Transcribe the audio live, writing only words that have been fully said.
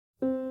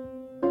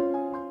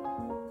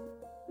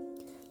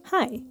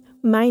Hi,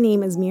 my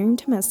name is Miriam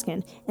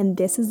Temeskin, and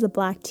this is the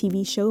Black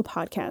TV Show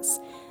podcast.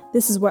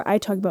 This is where I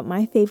talk about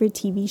my favorite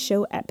TV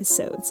show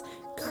episodes,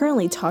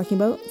 currently talking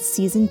about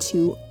season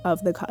 2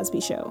 of The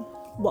Cosby Show.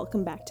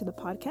 Welcome back to the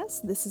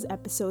podcast. This is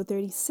episode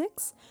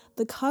 36,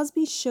 The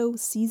Cosby Show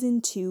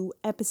season 2,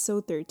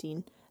 episode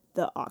 13,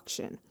 The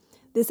Auction.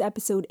 This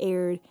episode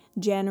aired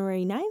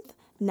January 9th,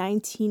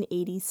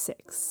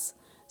 1986.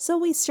 So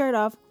we start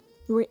off,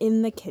 we're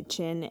in the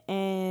kitchen,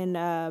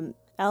 and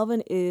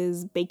Alvin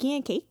is baking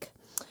a cake.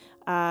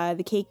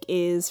 The cake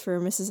is for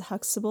Mrs.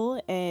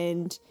 Huxtable,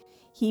 and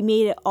he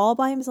made it all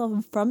by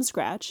himself from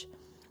scratch.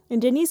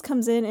 And Denise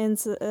comes in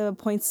and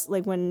points,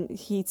 like when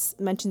he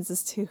mentions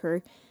this to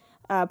her,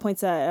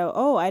 points out,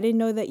 oh, I didn't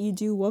know that you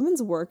do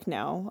woman's work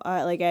now.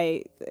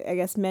 I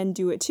guess men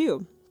do it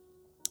too.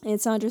 And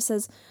Sandra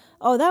says,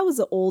 oh, that was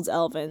the old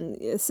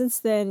Elvin. Since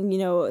then,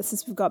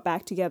 since we've got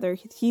back together,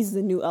 he's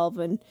the new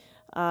Elvin,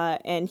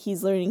 and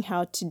he's learning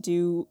how to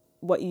do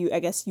what you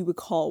would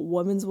call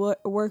women's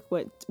work,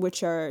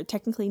 which are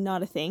technically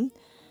not a thing.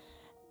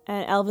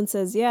 And Alvin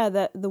says, yeah,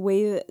 that the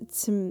way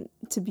to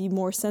be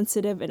more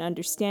sensitive and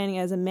understanding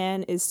as a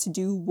man is to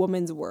do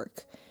woman's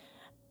work.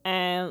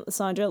 And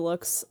Sandra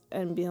looks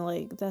and being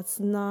like,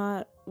 that's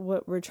not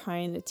what we're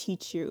trying to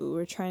teach you.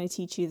 We're trying to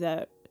teach you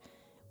that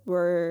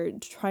we're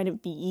trying to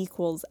be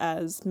equals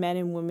as men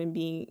and women,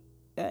 being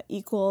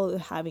equal,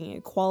 having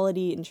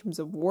equality in terms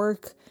of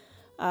work,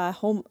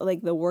 home,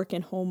 like the work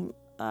and home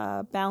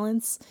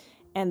balance.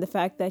 And the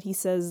fact that he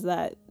says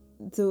that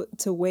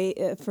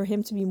for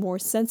him to be more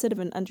sensitive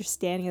and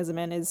understanding as a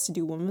man is to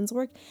do women's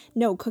work.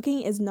 No,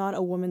 cooking is not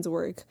a woman's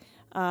work.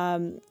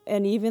 And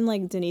even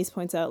like Denise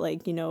points out,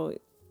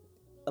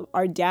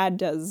 our dad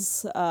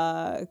does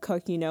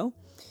cook,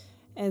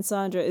 and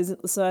Sandra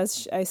isn't. So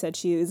as I said,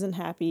 she isn't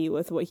happy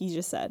with what he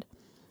just said.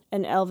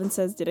 And Alvin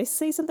says, did I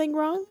say something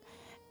wrong?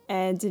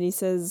 And Denise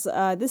says,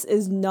 this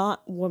is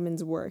not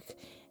women's work.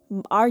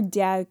 Our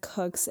dad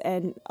cooks,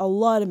 and a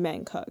lot of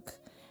men cook.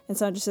 And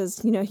Sandra says,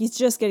 he's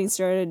just getting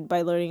started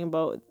by learning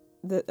about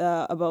the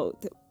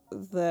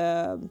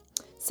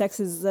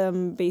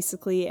sexism,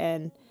 basically,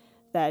 and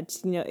that,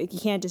 he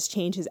can't just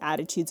change his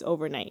attitudes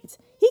overnight.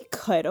 He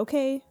could,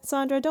 okay?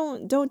 Sandra,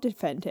 don't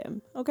defend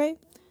him, okay?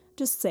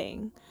 Just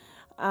saying.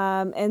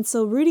 And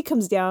so Rudy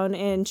comes down,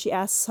 and she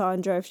asks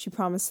Sandra if she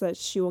promised that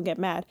she won't get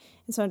mad.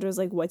 And Sandra's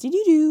like, what did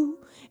you do?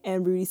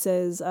 And Rudy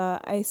says,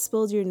 I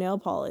spilled your nail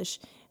polish.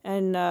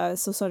 And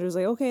so Sandra's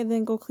like, okay,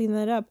 then go clean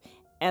that up.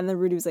 And then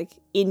Rudy was like,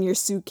 in your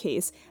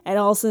suitcase. And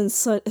all of a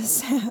sudden,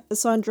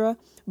 Sandra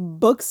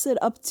books it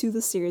up to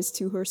the stairs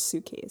to her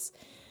suitcase.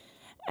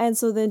 And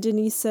so then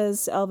Denise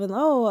says to Alvin,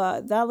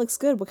 oh, that looks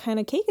good. What kind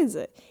of cake is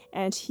it?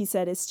 And he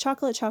said, it's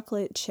chocolate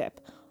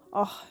chip.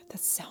 Oh, that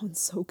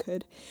sounds so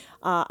good.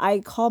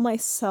 I call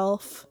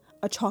myself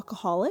a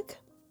chocoholic.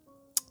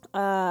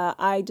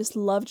 I just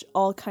loved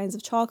all kinds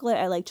of chocolate.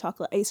 I like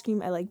chocolate ice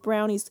cream. I like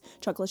brownies,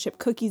 chocolate chip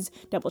cookies,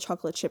 double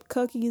chocolate chip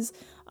cookies,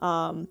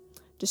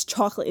 just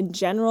chocolate in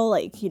general,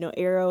 like,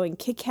 Aero and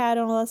Kit Kat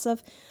and all that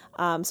stuff.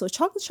 So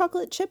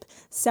chocolate chip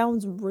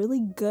sounds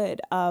really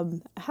good.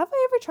 Have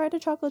I ever tried a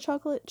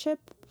chocolate chip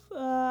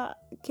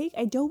cake?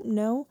 I don't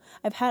know.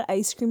 I've had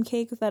ice cream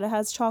cake that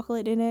has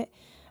chocolate in it,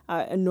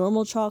 a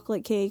normal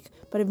chocolate cake,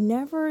 but I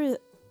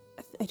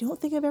don't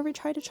think I've ever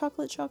tried a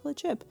chocolate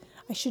chip.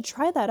 I should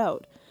try that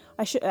out.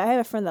 I have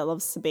a friend that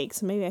loves to bake,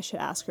 so maybe I should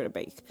ask her to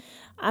bake.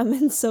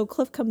 And so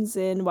Cliff comes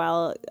in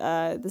while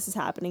this is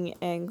happening,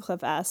 and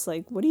Cliff asks,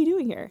 like, what are you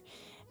doing here?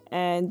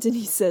 And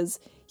Denise says,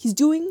 he's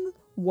doing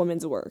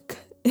woman's work.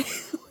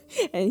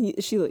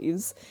 And she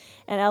leaves.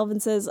 And Alvin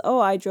says,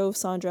 oh, I drove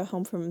Sandra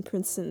home from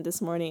Princeton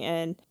this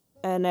morning,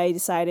 and I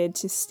decided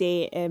to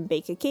stay and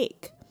bake a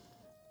cake.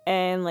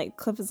 And, like,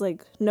 Cliff is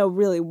like, no,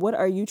 really, what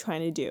are you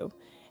trying to do?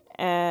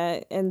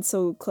 And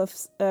so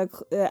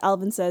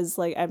Alvin says,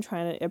 like, I'm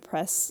trying to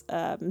impress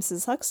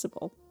Mrs.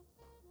 Huxtable.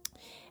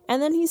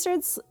 And then he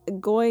starts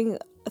going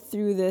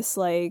through this,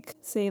 like,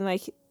 saying,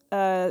 like,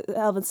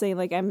 Alvin saying,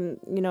 like, I'm,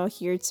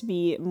 here to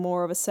be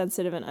more of a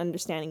sensitive and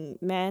understanding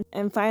man.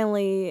 And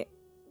finally,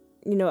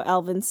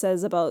 Alvin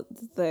says about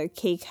the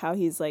cake, how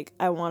he's like,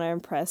 I want to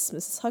impress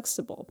Mrs.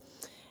 Huxtable.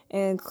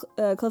 And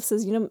Cliff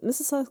says,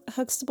 Mrs.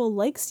 Huxtable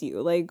likes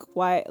you. Like,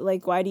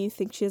 why do you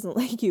think she doesn't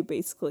like you,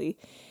 basically?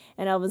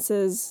 And Alvin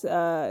says,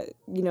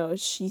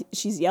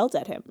 she's yelled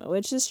at him,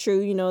 which is true.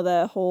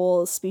 The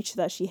whole speech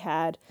that she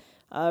had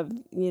of,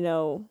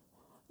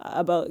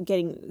 about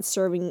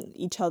serving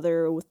each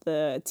other with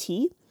the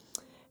tea.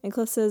 And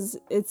Cliff says,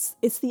 it's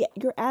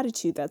your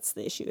attitude that's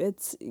the issue.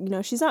 It's,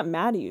 she's not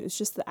mad at you. It's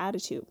just the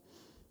attitude.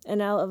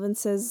 And Alvin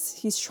says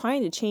he's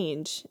trying to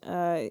change.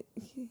 You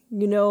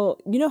know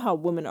how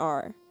women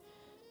are.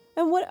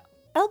 And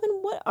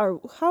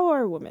how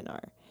are women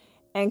are?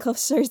 And Cliff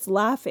starts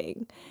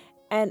laughing.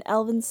 And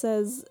Alvin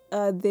says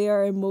they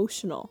are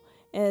emotional.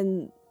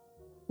 And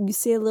you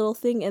say a little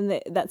thing and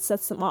that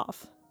sets them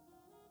off.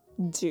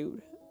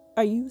 Dude,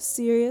 are you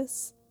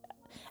serious?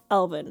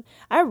 Alvin.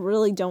 I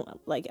really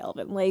don't like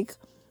Alvin. Like,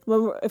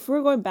 if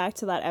we're going back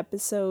to that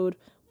episode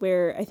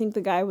where I think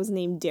the guy was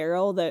named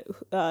Daryl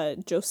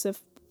that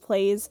Joseph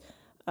plays,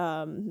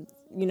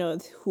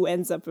 who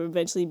ends up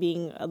eventually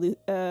being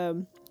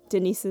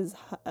Denise's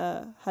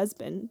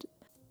husband.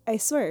 I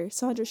swear,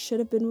 Sandra should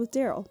have been with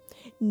Daryl,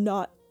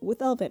 not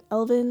with Elvin.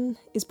 Elvin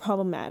is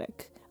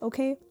problematic,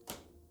 okay?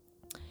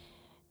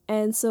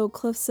 And so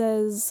Cliff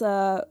says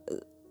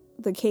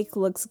the cake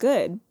looks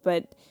good,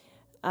 but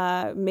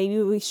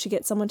maybe we should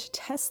get someone to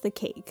test the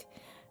cake.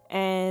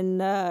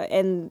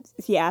 And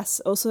he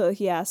asks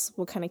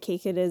what kind of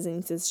cake it is, and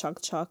he says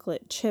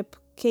chocolate chip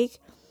cake.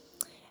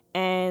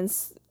 And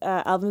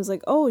Alvin's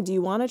like, oh, do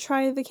you want to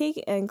try the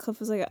cake? And Cliff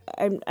was like,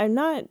 I'm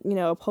not,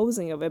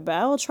 opposing of it, but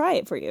I will try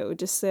it for you,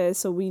 just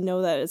so we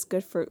know that it's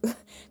good for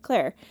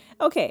Claire.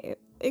 Okay,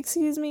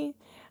 excuse me.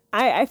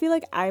 I feel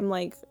like I'm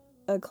like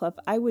a Cliff.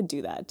 I would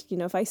do that.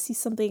 If I see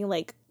something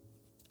like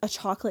a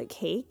chocolate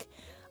cake,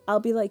 I'll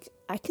be like,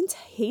 I can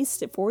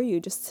taste it for you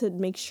just to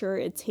make sure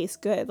it tastes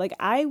good. Like,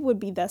 I would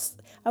be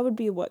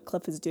what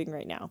Cliff is doing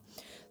right now.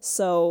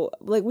 So,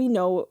 like, we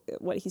know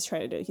what he's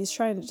trying to do. He's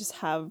trying to just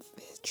have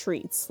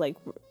treats. Like,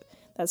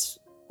 that's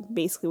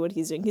basically what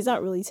he's doing. He's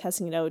not really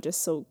testing it out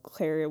just so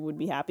Claire would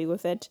be happy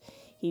with it.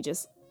 He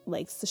just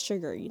likes the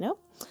sugar,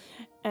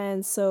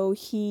 And so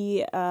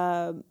he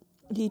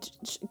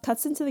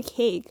cuts into the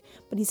cake,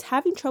 but he's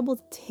having trouble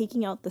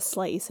taking out the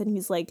slice, and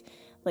he's like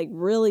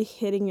really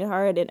hitting it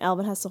hard, and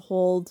Alvin has to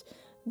hold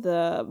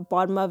the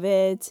bottom of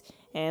it,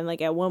 and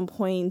like at one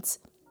point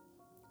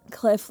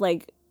Cliff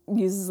like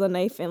uses a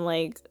knife and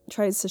like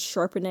tries to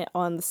sharpen it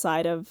on the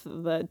side of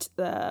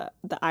the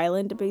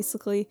island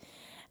basically,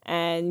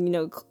 and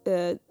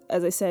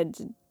as I said,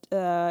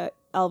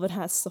 Alvin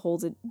has to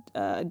hold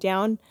it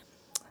down.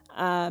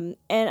 And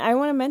I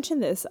want to mention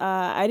this,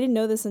 I didn't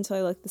know this until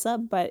I looked this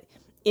up, but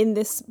in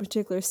this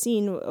particular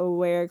scene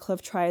where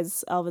Cliff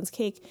tries Alvin's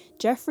cake,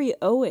 Jeffrey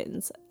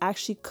Owens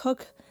actually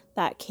cooked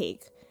that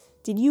cake.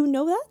 Did you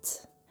know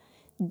that?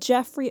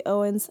 Jeffrey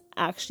Owens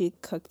actually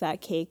cooked that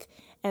cake,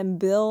 and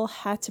Bill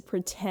had to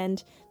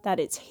pretend that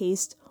it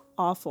tastes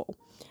awful,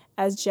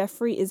 as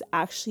Jeffrey is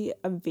actually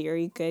a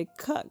very good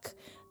cook.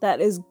 That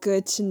is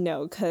good to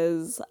know,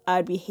 because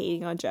I'd be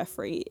hating on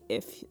Jeffrey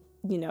if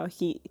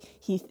he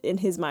in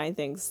his mind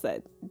thinks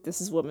that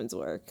this is woman's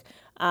work.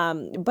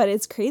 But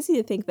it's crazy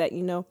to think that,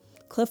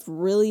 Cliff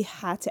really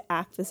had to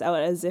act this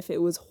out as if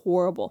it was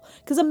horrible.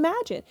 Because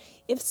imagine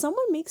if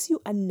someone makes you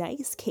a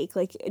nice cake,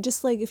 like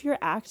just like if you're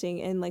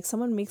acting and like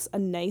someone makes a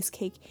nice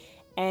cake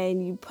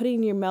and you put it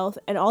in your mouth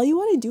and all you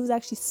want to do is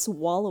actually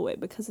swallow it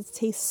because it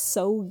tastes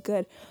so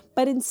good.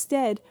 But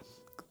instead,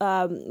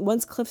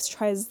 once Cliff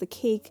tries the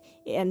cake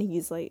and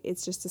he's like,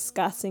 it's just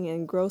disgusting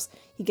and gross,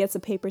 he gets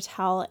a paper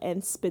towel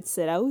and spits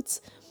it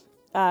out.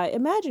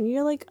 Imagine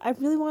you're like, I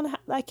really want to have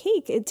that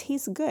cake. It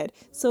tastes good.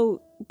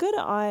 So good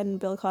on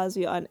Bill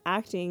Cosby on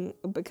acting,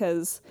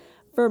 because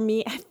for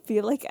me, I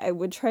feel like I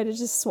would try to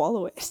just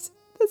swallow it.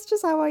 That's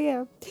just how I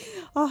am.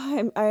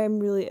 Oh, I'm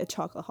really a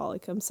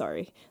chocoholic. I'm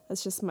sorry.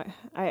 That's just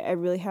I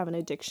really have an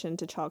addiction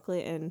to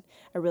chocolate, and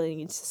I really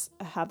need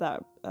to have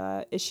that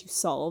issue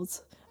solved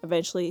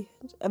eventually.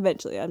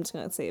 Eventually, I'm just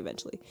going to say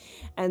eventually.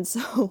 And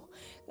so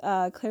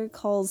Claire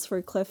calls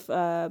for Cliff.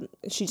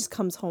 She just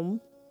comes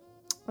home.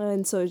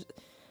 And so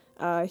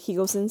he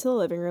goes into the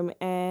living room,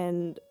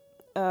 and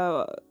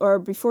or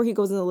before he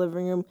goes in the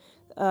living room,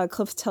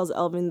 Cliff tells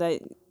Elvin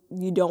that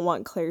you don't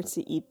want Claire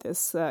to eat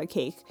this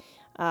cake.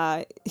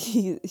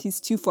 He's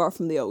too far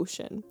from the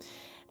ocean.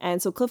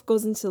 And so Cliff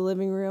goes into the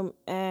living room,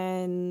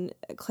 and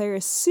Claire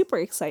is super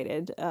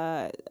excited.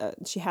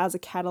 She has a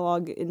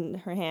catalog in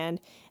her hand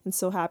and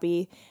so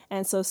happy.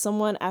 And so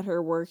someone at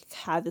her work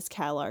had this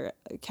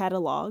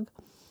catalog.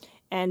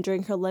 And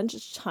during her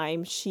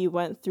lunchtime, she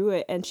went through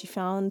it and she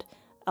found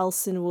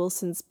Elson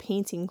Wilson's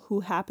painting,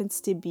 who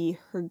happens to be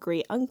her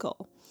great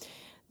uncle.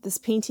 This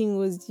painting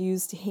was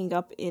used to hang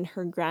up in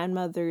her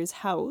grandmother's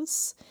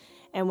house.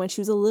 And when she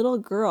was a little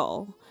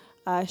girl,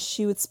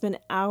 she would spend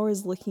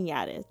hours looking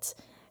at it.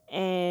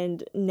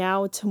 And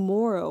now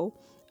tomorrow,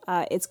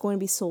 it's going to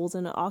be sold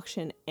in an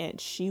auction,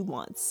 and she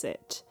wants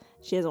it.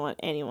 She doesn't want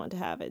anyone to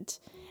have it.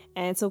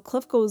 And so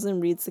Cliff goes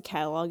and reads the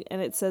catalog,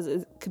 and it says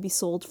it could be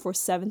sold for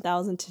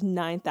 $7,000 to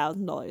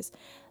 $9,000.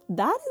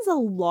 That is a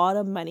lot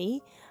of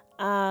money.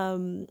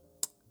 I'm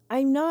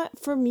not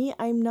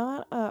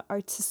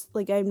artist,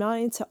 like I'm not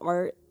into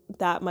art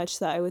that much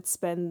that I would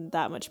spend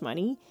that much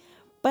money.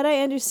 But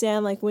I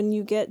understand, like, when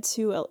you get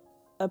to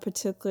a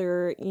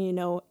particular,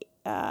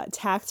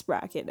 tax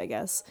bracket, I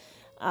guess,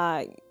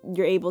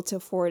 you're able to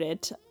afford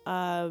it.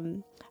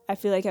 I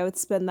feel like I would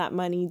spend that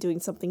money doing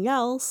something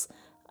else.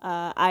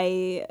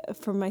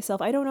 For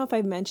myself, I don't know if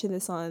I've mentioned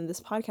this on this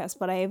podcast,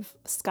 but I've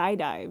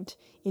skydived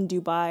in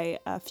Dubai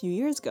a few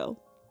years ago,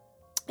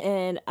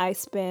 and I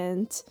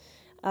spent,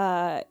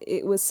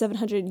 it was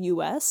 700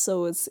 US,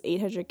 so it's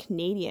 800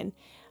 Canadian,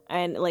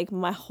 and like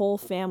my whole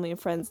family and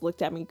friends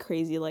looked at me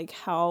crazy, like,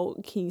 how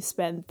can you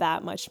spend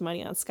that much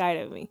money on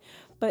skydiving?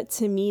 But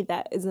to me,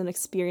 that is an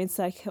experience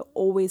that I can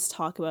always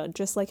talk about,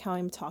 just like how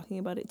I'm talking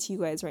about it to you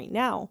guys right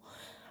now.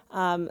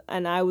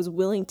 And I was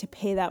willing to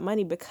pay that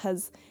money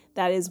because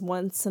that is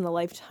once in a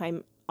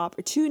lifetime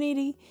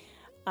opportunity.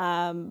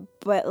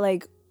 But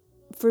like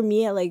for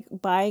me, like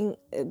buying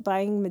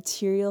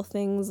material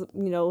things,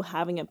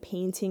 having a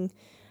painting,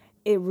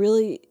 it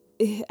really,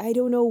 I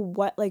don't know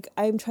what, like,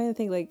 I'm trying to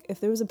think, like, if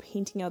there was a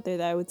painting out there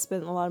that I would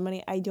spend a lot of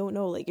money, I don't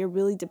know, like, it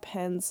really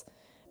depends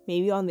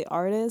maybe on the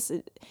artist,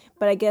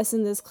 but I guess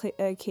in this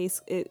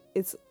case,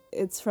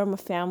 it's from a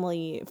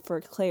family for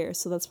Claire,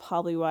 so that's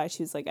probably why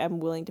she was like, I'm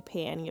willing to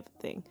pay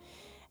anything.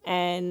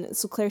 And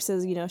so Claire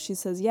says, she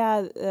says,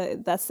 yeah,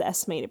 that's the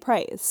estimated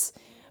price,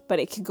 but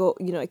it could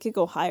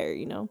go higher,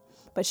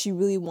 but she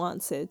really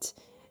wants it.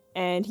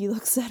 And he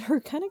looks at her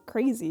kind of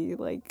crazy,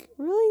 like,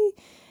 really?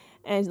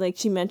 And like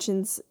she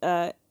mentions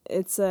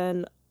it's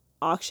an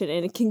auction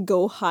and it can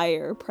go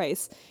higher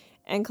price.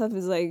 And Cliff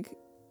is like,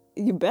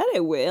 you bet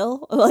it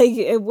will. Like,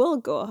 it will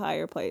go a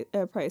higher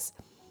price.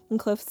 And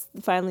Cliff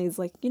finally is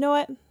like, you know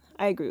what?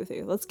 I agree with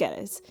you. Let's get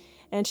it.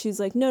 And she's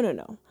like,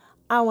 no.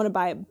 I want to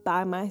buy it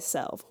by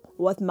myself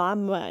with my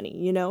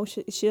money.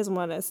 She doesn't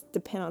want to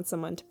depend on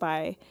someone to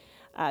buy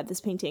this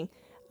painting.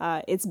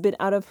 It's been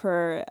out of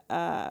her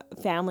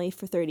family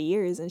for 30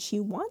 years and she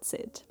wants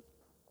it.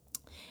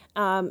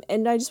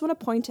 And I just want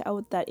to point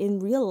out that in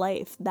real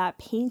life, that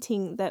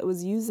painting that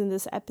was used in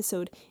this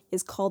episode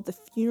is called The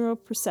Funeral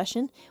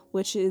Procession,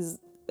 which it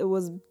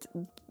was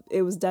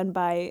done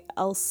by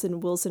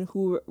Elson Wilson,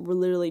 who were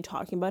literally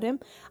talking about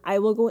him. I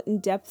will go in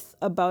depth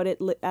about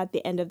it at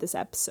the end of this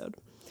episode.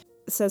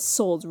 It says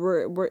sold.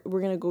 We're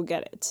gonna go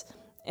get it.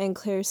 And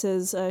Claire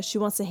says she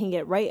wants to hang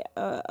it right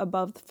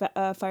above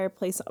the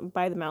fireplace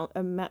by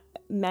the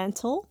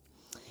mantle.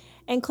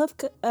 And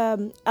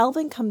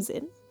Alvin comes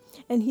in.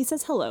 And he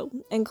says hello,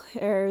 and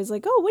Claire is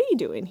like, oh, what are you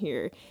doing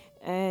here?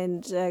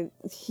 And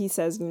he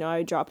says,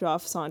 I dropped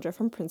off Sandra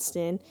from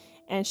Princeton.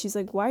 And she's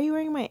like, why are you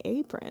wearing my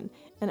apron?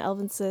 And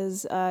Alvin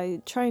says,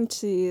 trying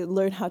to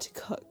learn how to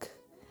cook.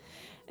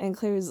 And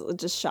Claire is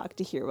just shocked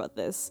to hear about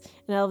this.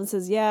 And Alvin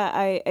says, yeah,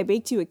 I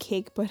baked you a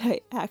cake, but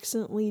I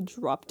accidentally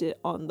dropped it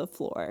on the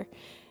floor.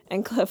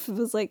 And Cliff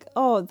was like,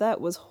 oh,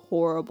 that was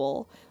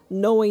horrible.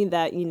 Knowing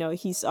that,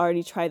 he's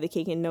already tried the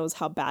cake and knows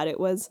how bad it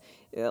was.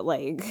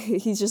 Like,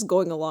 he's just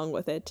going along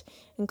with it.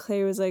 And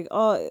Claire was like,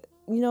 oh,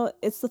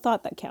 it's the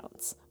thought that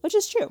counts. Which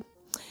is true.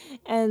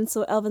 And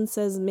so Alvin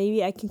says,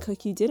 maybe I can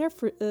cook you dinner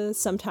for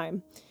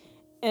sometime.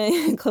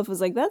 And Cliff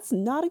was like, that's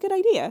not a good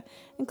idea.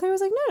 And Claire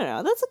was like,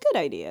 no, that's a good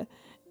idea.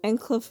 And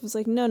Cliff was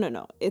like,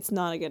 no, it's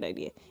not a good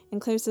idea.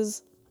 And Claire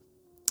says,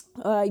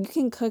 you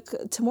can cook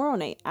tomorrow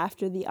night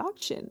after the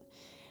auction.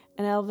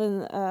 And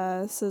Alvin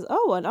says,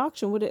 oh, an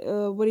auction, what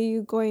are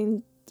you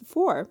going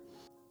for?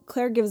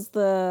 Claire gives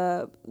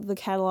the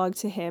catalog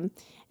to him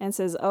and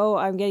says, oh,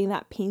 I'm getting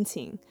that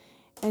painting.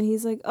 And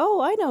he's like,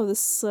 oh, I know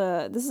this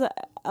is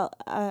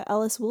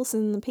Alice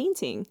Wilson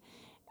painting.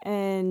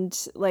 And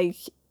like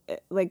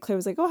Claire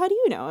was like, oh, how do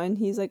you know? And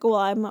he's like, well,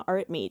 I'm an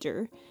art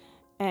major.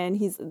 And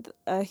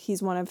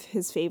he's one of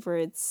his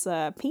favorites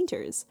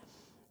painters.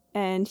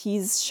 And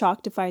he's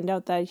shocked to find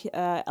out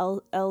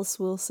that Alice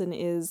Wilson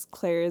is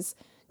Claire's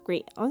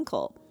great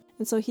uncle.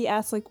 And so he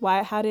asks, like,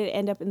 how did it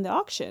end up in the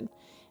auction?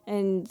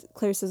 And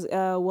Claire says,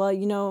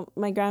 well,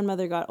 my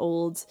grandmother got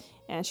old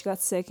and she got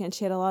sick and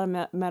she had a lot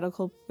of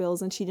medical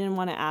bills and she didn't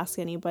want to ask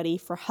anybody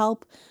for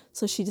help.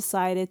 So she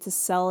decided to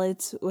sell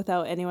it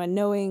without anyone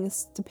knowing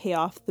to pay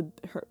off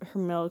her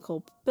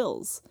medical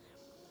bills.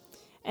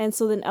 And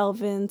so then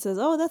Alvin says,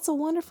 oh, that's a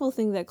wonderful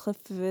thing that Cliff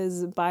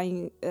is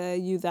buying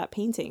you that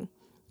painting.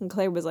 And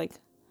Claire was like,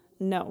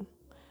 no,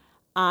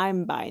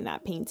 I'm buying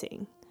that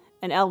painting.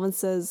 And Alvin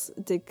says,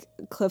 did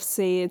Cliff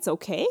say it's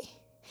okay?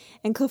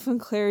 And Cliff and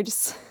Claire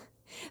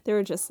they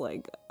were just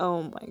like,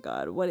 oh my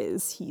God, what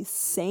is he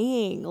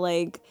saying?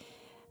 Like,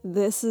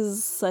 this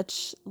is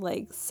such,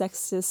 like,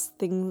 sexist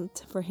thing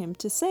for him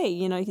to say.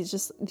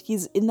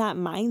 He's in that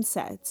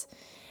mindset.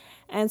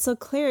 And so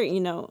Claire,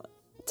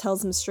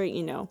 tells him straight,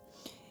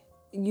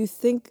 you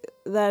think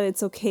that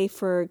it's okay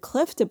for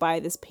Cliff to buy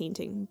this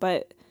painting,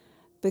 but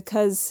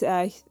because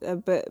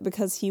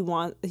he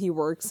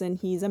works and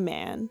he's a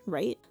man,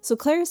 right? So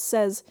Claire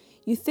says,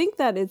 you think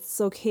that it's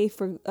okay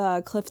for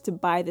Cliff to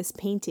buy this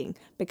painting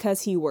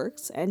because he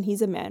works and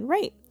he's a man,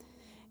 right?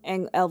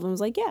 And Alvin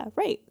was like, yeah,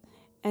 right.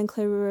 And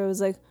Claire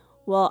was like,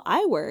 well,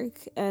 I work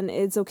and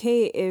it's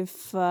okay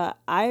if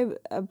I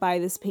buy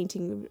this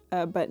painting,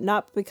 but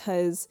not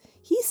because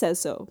he says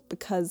so,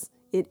 because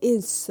it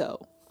is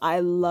so. I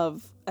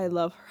love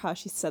how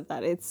she said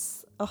that.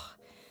 It's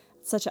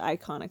such an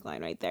iconic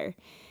line right there.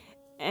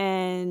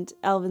 And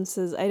Alvin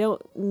says, I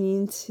don't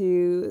mean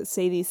to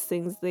say these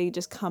things, they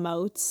just come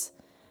out.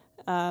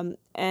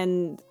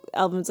 And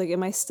Alvin's like,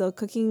 am I still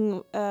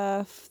cooking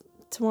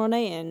tomorrow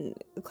night? And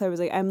Claire was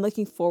like, I'm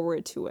looking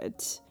forward to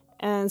it.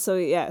 And so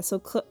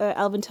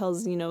Alvin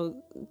tells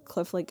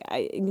Cliff, like,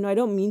 I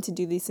don't mean to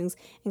do these things.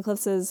 And Cliff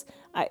says,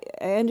 I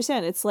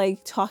understand, it's like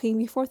talking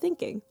before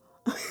thinking.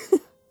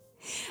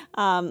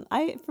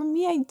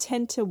 I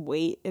tend to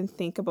wait and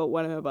think about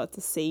what I'm about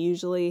to say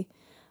usually.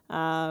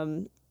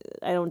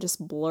 I don't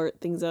just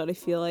blurt things out, I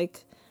feel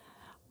like.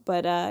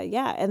 But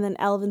yeah, and then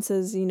Alvin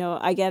says,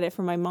 I get it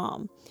from my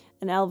mom.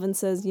 And Alvin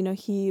says,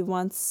 he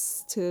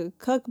wants to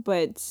cook,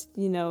 but,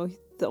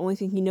 the only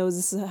thing he knows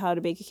is how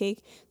to bake a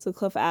cake. So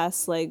Cliff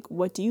asks, like,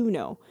 what do you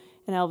know?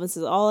 And Alvin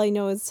says, all I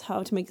know is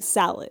how to make a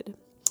salad.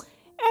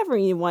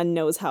 Everyone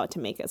knows how to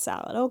make a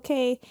salad,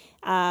 okay?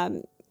 But,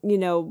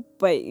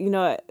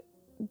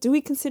 do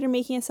we consider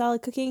making a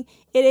salad cooking?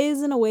 It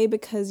is in a way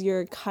because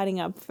you're cutting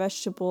up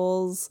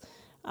vegetables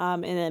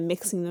and then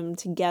mixing them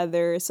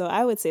together. So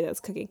I would say that's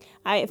cooking.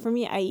 For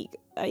me, I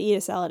eat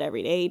a salad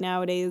every day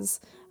nowadays.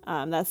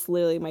 That's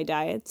literally my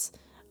diet.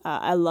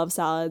 I love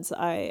salads.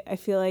 I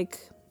feel like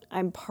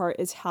I'm part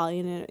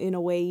Italian in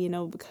a way,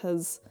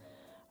 because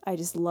I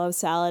just love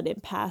salad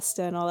and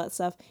pasta and all that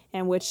stuff.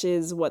 And which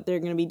is what they're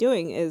going to be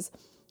doing is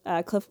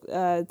Cliff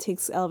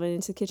takes Alvin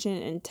into the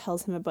kitchen and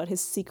tells him about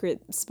his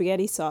secret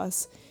spaghetti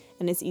sauce.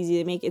 And it's easy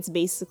to make. It's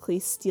basically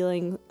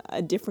stealing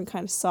a different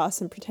kind of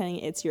sauce and pretending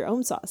it's your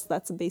own sauce.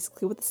 That's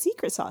basically what the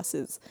secret sauce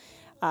is.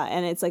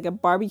 And it's like a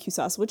barbecue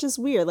sauce, which is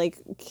weird. Like,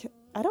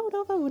 I don't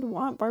know if I would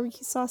want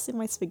barbecue sauce in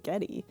my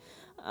spaghetti.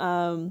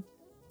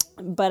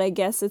 But I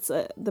guess it's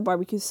the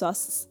barbecue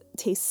sauce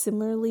tastes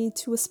similarly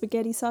to a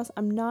spaghetti sauce.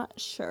 I'm not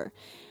sure.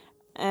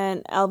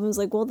 And Alvin's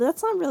like, well,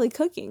 that's not really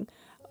cooking.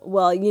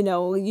 Well,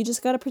 you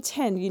just got to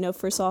pretend,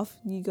 first off,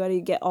 you got to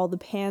get all the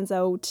pans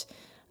out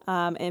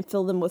and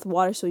fill them with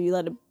water. So you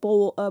let it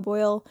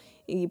boil.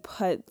 You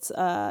put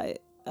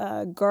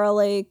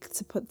garlic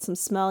to put some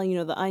smell,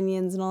 the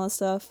onions and all that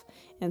stuff,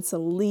 and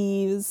some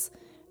leaves,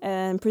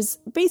 and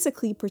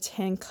basically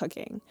pretend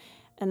cooking.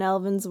 And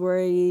Alvin's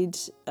worried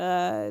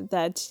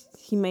that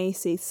he may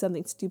say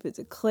something stupid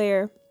to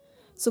Claire.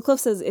 So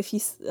Cliff says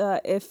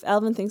if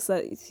Alvin thinks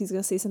that he's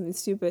going to say something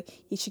stupid,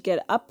 he should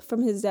get up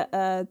from his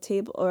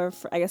table, or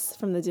I guess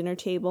from the dinner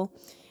table,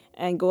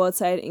 and go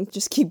outside and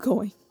just keep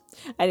going.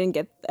 I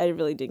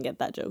really didn't get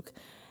that joke.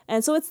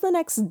 And so it's the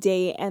next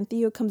day, and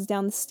Theo comes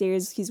down the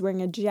stairs. He's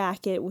wearing a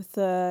jacket with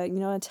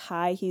a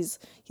tie. He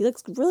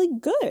looks really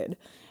good.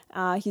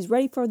 He's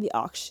ready for the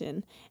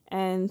auction.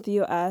 And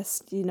Theo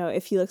asked,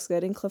 if he looks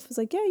good. And Cliff was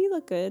like, yeah, you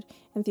look good.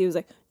 And Theo was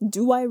like,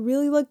 do I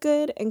really look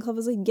good? And Cliff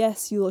was like,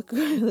 yes, you look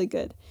really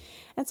good.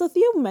 And so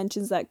Theo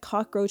mentions that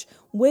cockroach,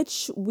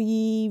 which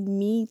we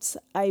meet,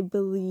 I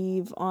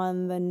believe,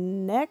 on the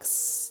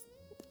next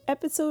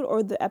episode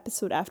or the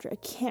episode after. I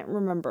can't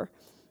remember.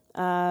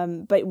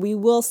 But we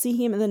will see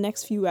him in the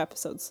next few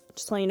episodes,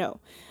 just to let you know.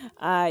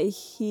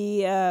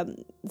 He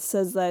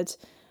says that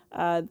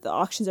the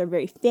auctions are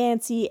very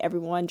fancy.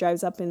 Everyone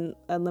drives up in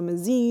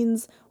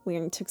limousines,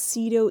 wearing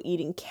tuxedo,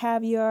 eating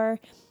caviar.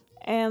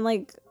 And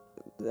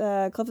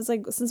Cliff is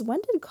like, since when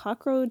did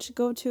Cockroach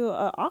go to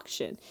an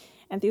auction?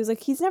 And Theo's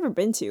like, he's never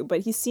been to, but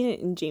he's seen it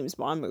in James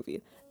Bond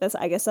movie.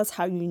 I guess that's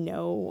how you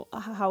know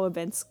how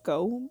events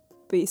go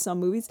based on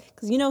movies.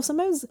 Because,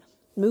 sometimes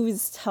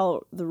movies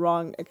tell the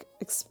wrong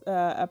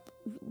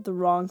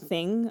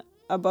thing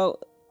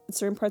about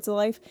certain parts of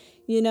life,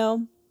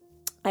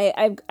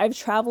 I've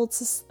traveled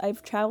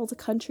to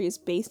countries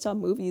based on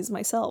movies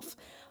myself.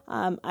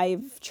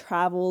 I've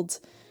traveled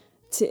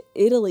to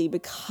Italy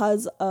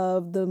because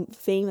of the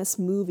famous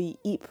movie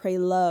Eat, Pray,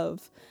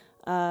 Love.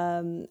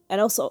 And I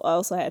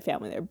also had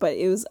family there, but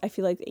I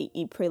feel like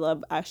Eat, Pray,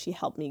 Love actually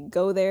helped me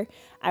go there.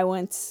 I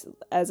went,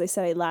 as I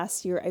said,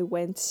 last year I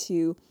went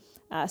to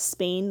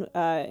Spain,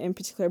 in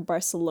particular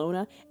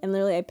Barcelona, and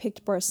literally I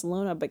picked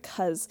Barcelona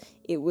because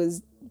it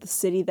was the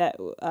city that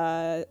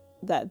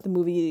the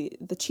movie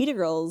The Cheetah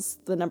Girls,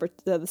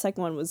 the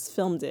second one, was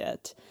filmed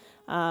at.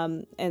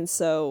 And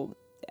so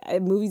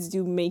movies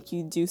do make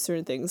you do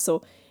certain things.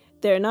 So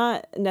they're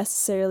not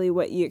necessarily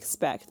what you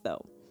expect,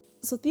 though.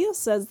 So Theo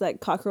says that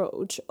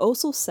Cockroach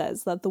also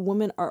says that the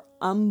women are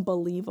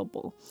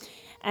unbelievable.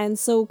 And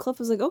so Cliff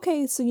was like,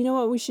 okay, so you know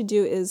what we should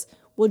do is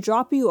we'll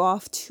drop you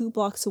off 2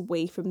 blocks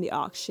away from the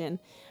auction.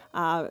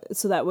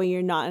 So that way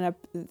you're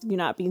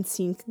not being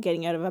seen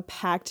getting out of a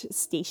packed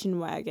station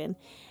wagon.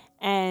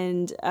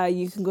 And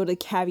you can go to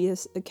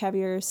a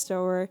caviar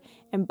store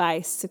and buy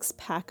a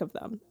 6-pack of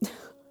them.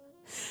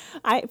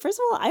 First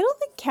of all, I don't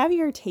think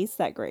caviar tastes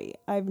that great.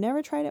 I've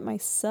never tried it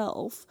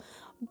myself,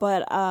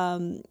 but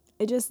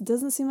it just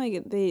doesn't seem like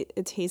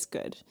it tastes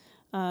good.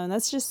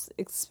 That's just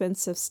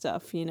expensive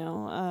stuff,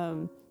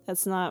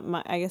 That's not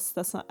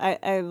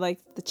I like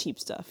the cheap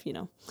stuff,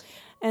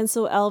 And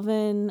so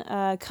Alvin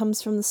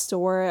comes from the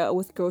store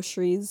with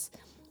groceries.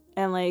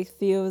 And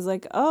Theo was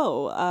like,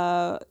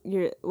 oh,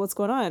 what's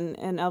going on?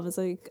 And Alvin's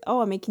like,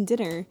 oh, I'm making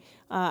dinner.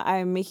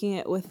 I'm making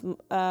it with,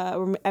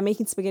 I'm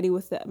making spaghetti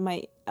with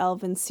my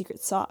Alvin's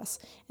secret sauce.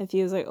 And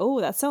Theo's like,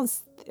 oh, that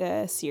sounds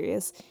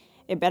serious.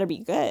 It better be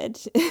good.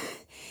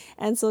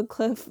 And so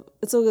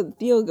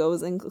Theo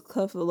goes and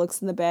Cliff looks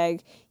in the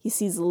bag. He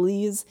sees the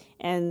leaves,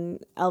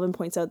 and Alvin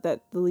points out that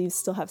the leaves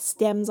still have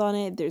stems on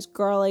it. There's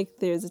garlic.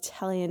 There's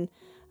Italian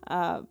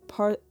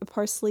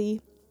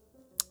parsley.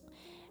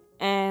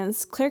 And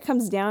Claire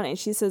comes down and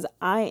she says,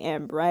 I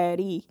am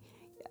ready.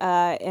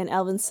 And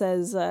Alvin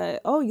says,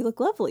 oh, you look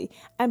lovely.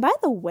 And by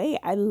the way,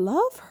 I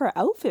love her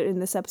outfit in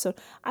this episode.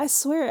 I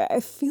swear,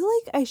 I feel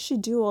like I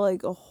should do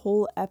like a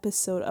whole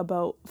episode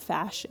about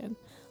fashion.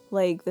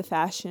 Like the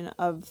fashion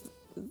of,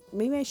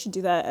 maybe I should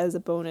do that as a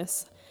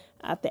bonus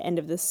at the end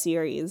of this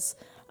series.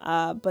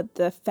 But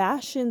the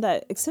fashion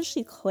that,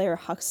 especially Claire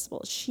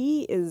Huxtable,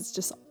 she is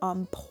just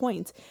on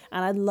point.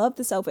 And I love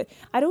this outfit.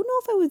 I don't know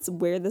if I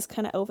would wear this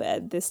kind of outfit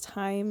at this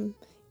time,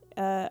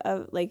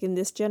 like in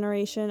this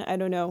generation. I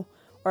don't know.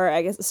 Or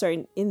I guess,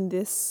 sorry, in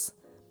this,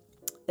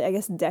 I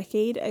guess,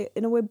 decade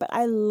in a way. But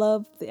I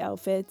love the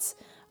outfits.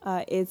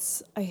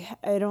 It's,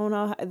 I don't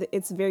know,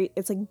 it's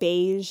like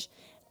beige.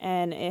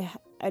 And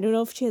I don't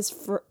know if she has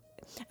fur.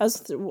 I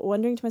was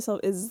wondering to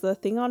myself, is the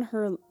thing on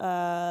her,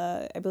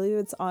 I believe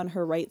it's on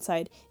her right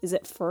side, is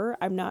it fur?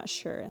 I'm not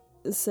sure.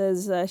 It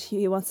says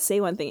he wants to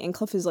say one thing, and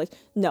Cliff is like,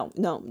 no,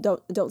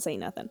 don't say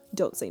nothing.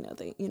 Don't say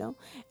nothing, you know?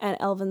 And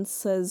Elvin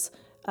says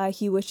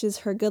he wishes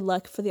her good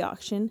luck for the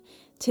auction.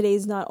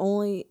 Today's not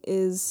only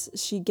is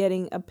she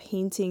getting a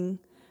painting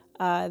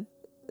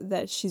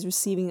that she's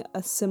receiving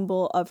a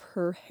symbol of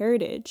her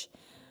heritage,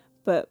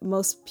 but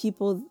most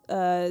people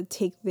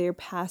take their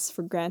past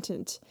for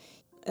granted.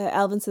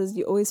 Alvin says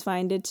you always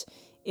find it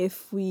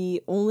if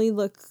we only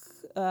look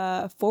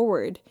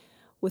forward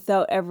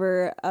without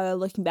ever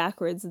looking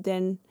backwards,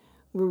 then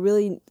we're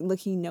really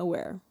looking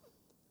nowhere.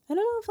 I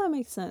don't know if that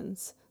makes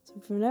sense. So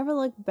if we never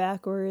look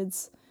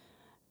backwards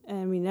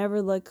and we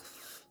never look,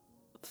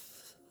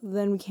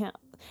 then we can't.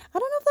 I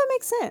don't know if that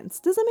makes sense.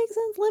 Does that make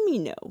sense? Let me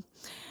know.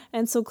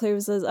 And so Claire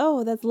says,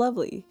 oh, that's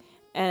lovely.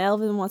 And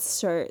Elvin wants to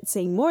start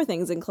saying more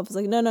things, and Cliff is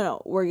like,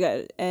 no, we're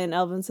good. And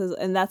Elvin says,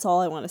 and that's all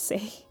I want to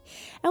say.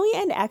 And we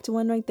end Act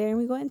 1 right there, and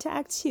we go into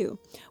Act 2.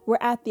 We're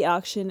at the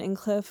auction, and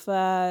Cliff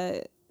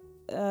tells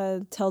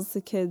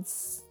the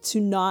kids to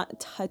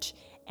not touch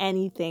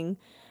anything.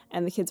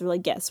 And the kids were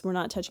like, yes, we're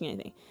not touching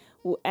anything.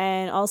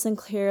 And all of a sudden,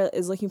 Claire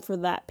is looking for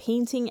that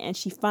painting, and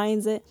she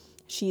finds it.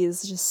 She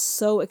is just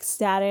so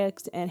ecstatic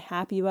and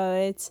happy about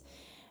it.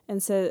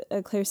 And so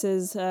Claire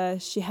says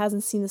she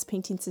hasn't seen this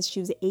painting since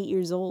she was 8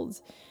 years old.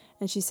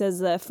 And she says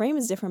the frame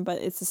is different,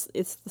 but it's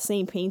the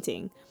same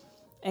painting.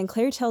 And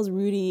Claire tells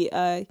Rudy,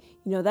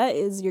 that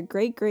is your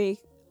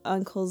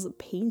great-great-uncle's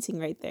painting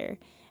right there.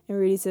 And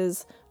Rudy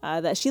says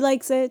that she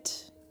likes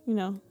it.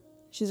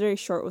 She's very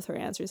short with her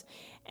answers.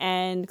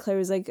 And Claire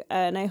was like,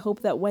 and I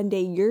hope that one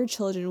day your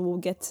children will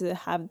get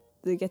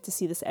to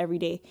see this every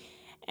day.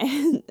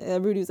 And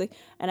Rudy was like,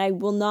 and I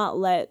will not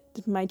let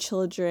my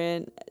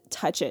children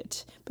touch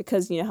it,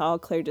 because you know how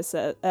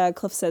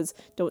Cliff says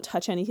don't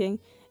touch anything.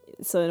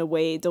 So in a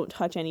way, don't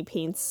touch any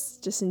paints,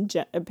 just in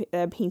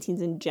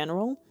paintings in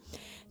general.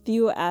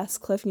 Theo asks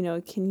Cliff,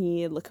 can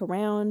he look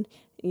around?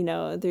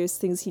 There's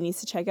things he needs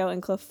to check out.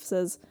 And Cliff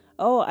says,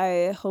 oh,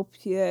 I hope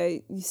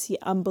you see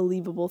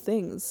unbelievable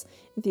things.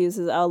 And Theo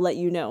says, I'll let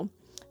you know.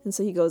 And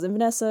so he goes, and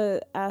Vanessa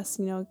asks,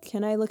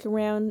 can I look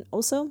around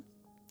also?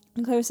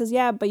 And Claire says,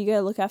 yeah, but you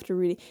gotta look after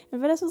Rudy. And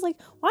Vanessa was like,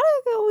 why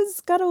do I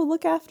always gotta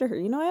look after her?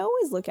 I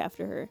always look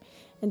after her.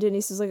 And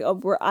Denise was like,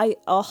 oh,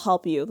 I'll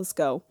help you. Let's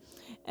go.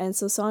 And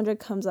so Sandra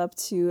comes up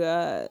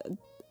to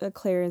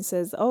Claire and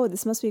says, oh,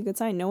 this must be a good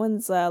sign. No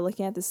one's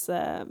looking at this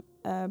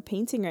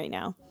painting right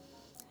now.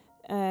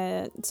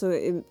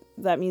 So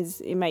that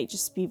means it might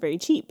just be very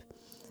cheap.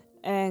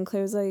 And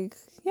Claire's like,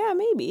 yeah,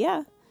 maybe,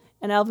 yeah.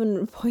 And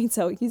Alvin points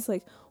out, he's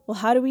like, well,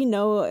 how do we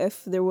know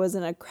if there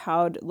wasn't a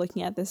crowd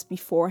looking at this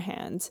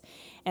beforehand?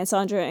 And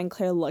Sandra and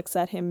Claire looks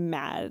at him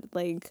mad,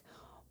 like,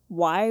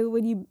 why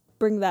would you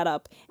bring that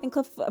up? And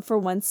Cliff, for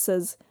once,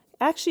 says,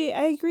 actually,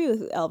 I agree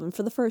with Alvin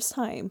for the first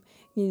time.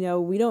 We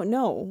don't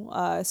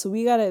know. So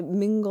we gotta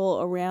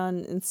mingle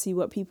around and see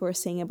what people are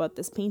saying about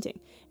this painting.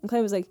 And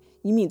Claire was like,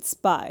 you mean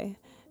spy?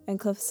 And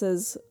Cliff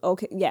says,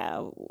 okay,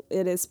 yeah,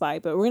 it is spy,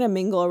 but we're gonna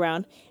mingle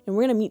around and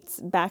we're gonna meet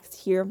back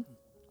here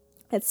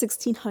at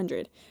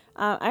 1600.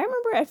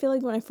 I feel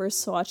like when I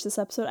first watched this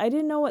episode, I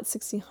didn't know what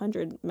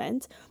 1600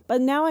 meant, but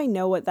now I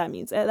know what that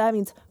means. That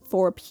means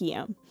 4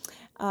 p.m.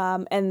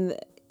 And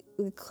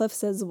Cliff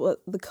says what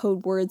the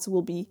code words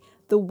will be: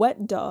 the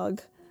wet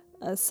dog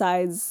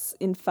sides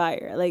in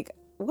fire. Like,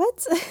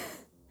 what?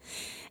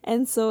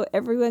 And so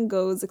everyone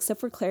goes except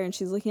for Claire, and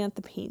she's looking at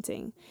the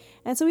painting.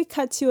 And so we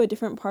cut to a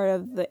different part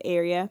of the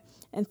area,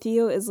 and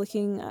Theo is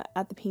looking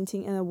at the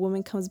painting, and a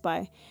woman comes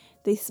by.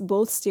 They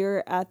both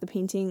stare at the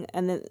painting,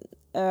 and then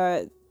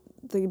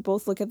they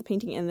both look at the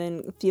painting, and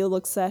then Theo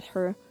looks at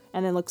her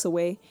and then looks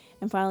away.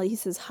 And finally he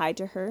says hi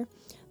to her.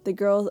 The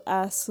girl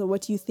asks, so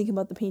what do you think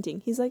about the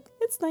painting? He's like,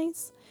 it's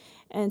nice.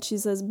 And she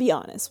says, be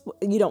honest,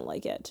 you don't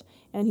like it.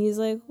 And he's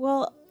like,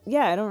 well,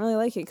 yeah, I don't really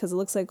like it because it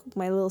looks like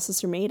my little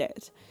sister made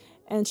it.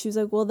 And she was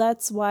like, well,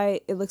 that's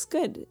why it looks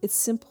good. It's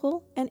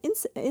simple and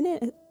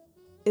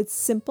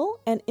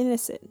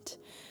innocent.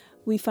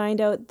 We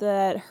find out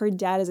that her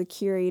dad is a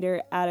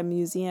curator at a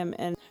museum,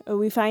 and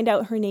we find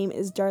out her name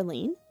is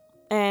Darlene.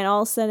 And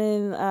all of a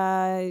sudden,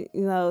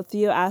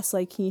 Theo asks,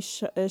 like, can you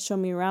show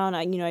me around?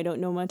 I don't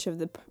know much of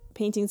the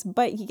paintings,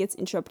 but he gets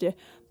interrupted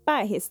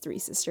by his 3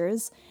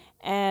 sisters.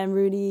 And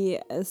Rudy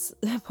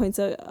points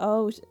out,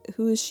 oh,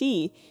 who is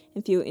she?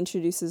 And Theo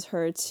introduces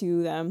her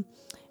to them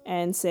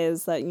and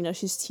says that,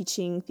 she's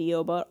teaching Theo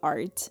about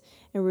art.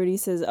 And Rudy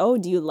says, oh,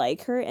 do you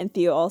like her? And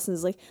Theo also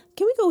is like,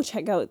 can we go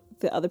check out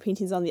the other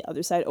paintings on the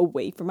other side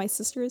away from my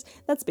sisters?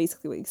 That's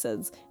basically what he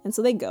says. And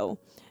so they go.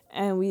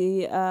 And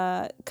we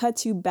cut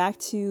to back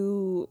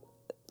to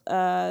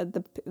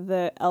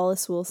the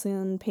Ellis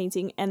Wilson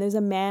painting. And there's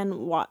a man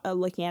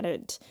looking at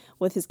it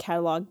with his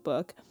catalog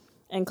book.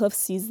 And Cliff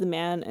sees the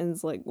man and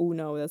is like, oh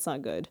no, that's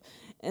not good.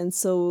 And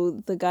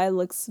so the guy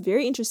looks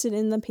very interested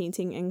in the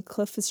painting, and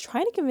Cliff is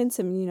trying to convince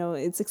him,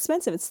 it's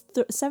expensive. It's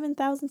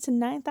 $7,000 to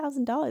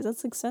 $9,000.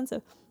 That's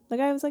expensive. The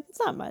guy was like, it's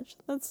not much.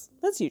 That's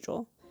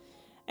usual.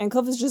 And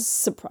Cliff is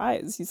just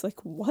surprised. He's like,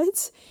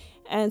 what?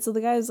 And so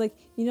the guy was like,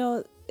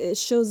 it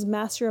shows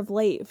master of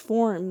light,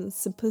 form,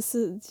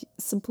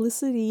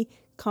 simplicity,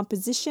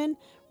 composition,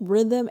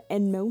 rhythm,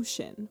 and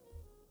motion.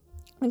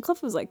 And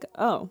Cliff was like,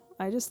 oh,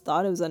 I just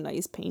thought it was a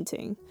nice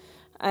painting.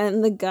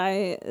 And the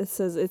guy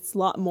says it's a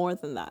lot more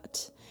than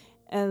that.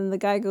 And the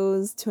guy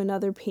goes to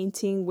another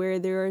painting where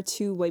there are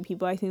two white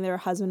people. I think they're a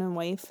husband and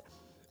wife.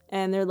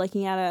 And they're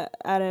looking at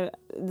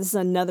this is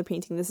another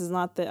painting. This is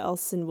not the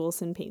Elson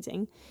Wilson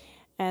painting.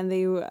 And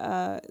they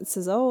it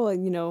says, oh,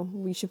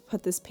 we should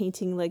put this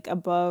painting like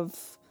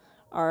above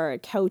our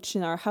couch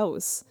in our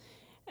house.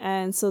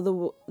 And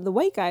so the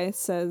white guy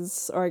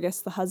says, or I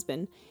guess the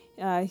husband,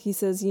 he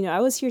says, I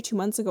was here 2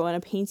 months ago and a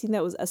painting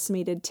that was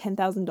estimated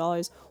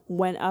 $10,000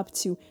 went up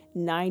to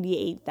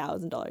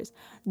 $98,000.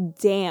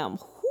 Damn,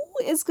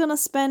 who is going to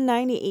spend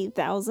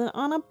 $98,000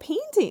 on a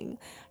painting?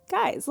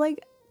 Guys, like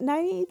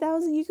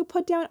 $98,000, you could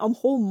put down a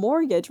whole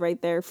mortgage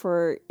right there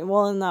for,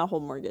 well, not a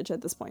whole mortgage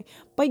at this point,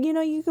 but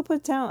you could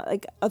put down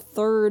like a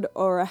third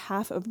or a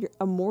half of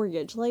a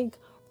mortgage. Like,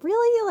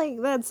 really?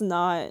 Like, that's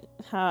not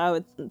how I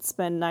would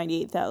spend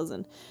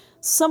 $98,000.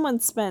 Someone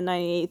spent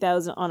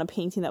 $98,000 on a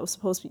painting that was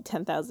supposed to be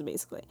 $10,000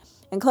 basically.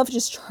 And Cliff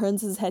just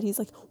turns his head. He's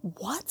like,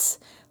 what?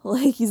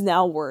 Like, he's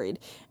now worried.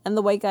 And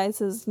the white guy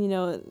says,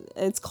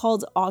 it's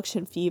called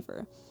auction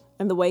fever.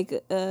 And the white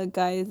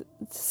guy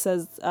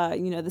says,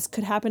 this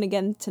could happen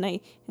again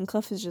tonight. And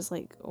Cliff is just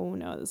like, oh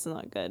no, this is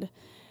not good.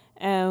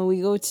 And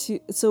we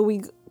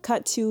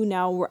cut to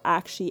now we're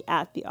actually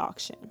at the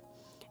auction.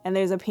 And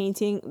there's a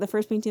painting, the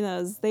first painting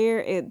that was there,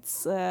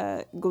 it's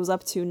goes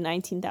up to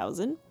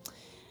 $19,000.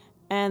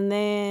 And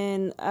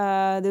then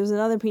there's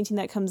another painting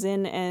that comes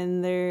in,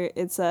 and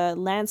it's a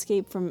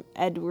landscape from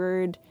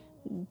Edward.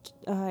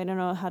 I don't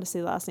know how to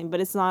say the last name, but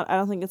it's not. I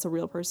don't think it's a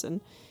real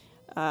person.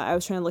 I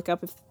was trying to look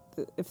up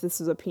if this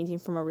was a painting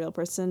from a real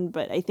person,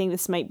 but I think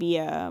this might be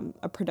a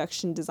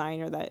production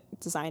designer that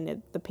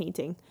designed the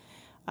painting.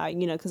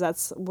 Because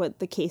that's what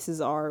the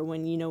cases are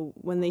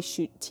when they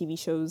shoot TV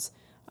shows,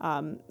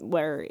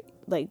 where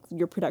like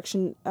your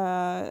production,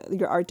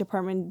 your art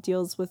department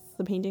deals with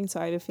the painting.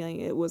 So I have a feeling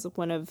it was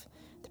one of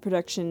the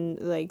production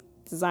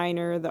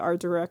designer, the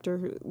art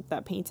director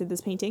that painted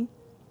this painting.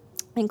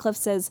 And Cliff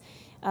says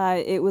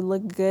it would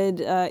look good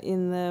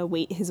in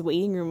his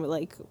waiting room,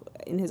 like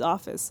in his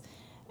office.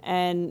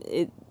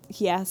 And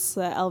he asks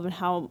Elvin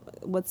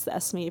what's the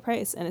estimated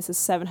price, and it says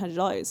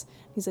 $700.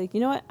 He's like, you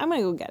know what, I'm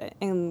gonna go get it.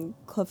 And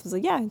Cliff is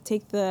like, yeah,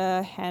 take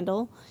the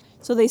handle.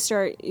 So they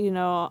start,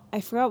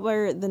 I forgot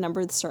where the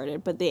number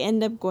started, but they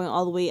end up going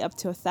all the way up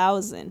to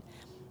 1,000.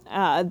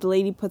 The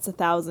lady puts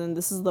 1,000.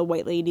 This is the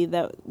white lady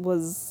that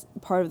was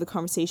part of the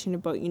conversation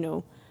about,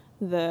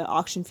 the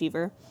auction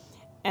fever.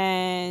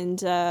 And,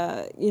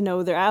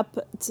 they're up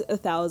to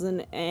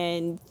 1,000,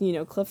 and,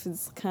 Cliff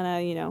is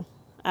kind of,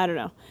 I don't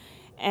know.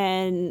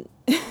 And,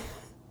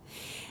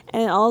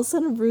 and all of a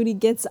sudden Rudy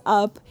gets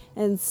up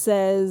and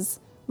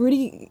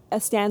Rudy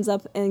stands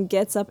up and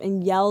gets up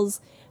and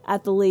yells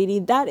at the lady,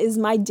 that is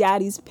my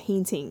daddy's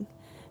painting.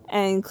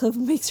 And Cliff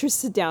makes her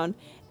sit down,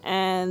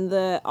 and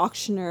the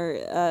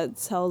auctioneer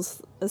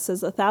says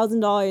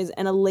 $1,000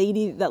 and a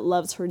lady that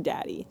loves her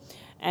daddy.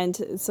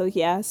 And so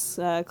he asks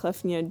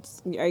Cliff, are you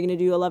going to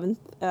do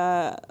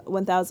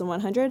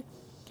 1,100?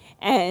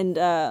 And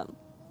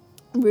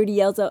Rudy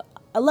yells out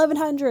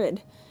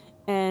 1,100,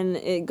 and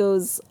it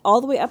goes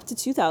all the way up to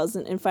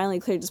 2,000. And finally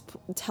Claire just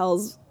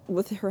tells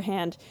with her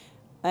hand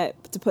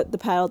to put the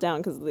paddle down,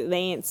 because they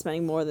ain't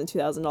spending more than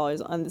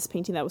 $2,000 on this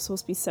painting that was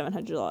supposed to be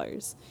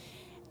 $700.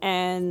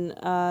 And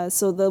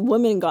so the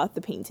woman got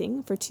the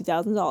painting for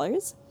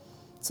 $2,000.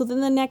 So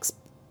then the next,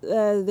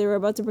 they were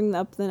about to bring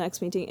up the next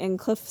painting, and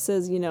Cliff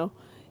says,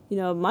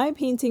 my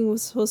painting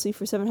was supposed to be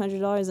for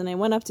 $700, and I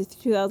went up to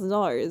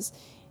 $2,000,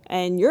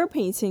 and your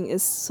painting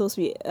is supposed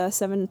to be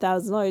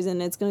 $7,000,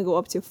 and it's going to go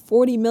up to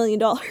 $40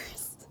 million.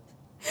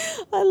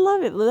 I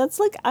love it. That's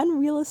like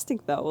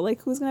unrealistic though.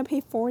 Like, who's gonna pay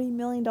 $40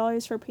 million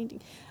for a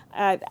painting?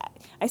 I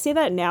say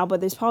that now, but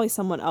there's probably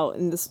someone out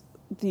in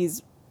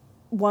these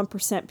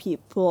 1%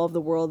 people of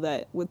the world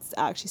that would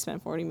actually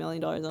spend $40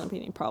 million on a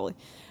painting, probably.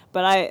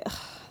 But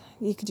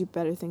you could do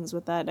better things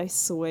with that. I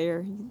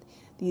swear,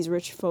 these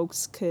rich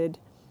folks could,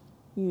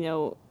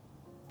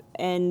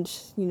 end,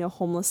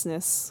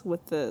 homelessness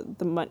with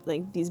the money.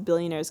 Like, these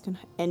billionaires can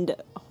end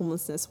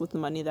homelessness with the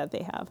money that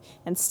they have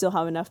and still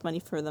have enough money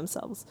for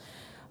themselves.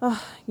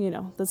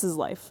 This is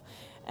life.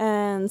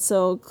 And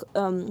so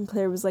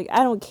Claire was like,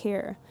 I don't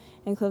care.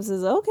 And Cliff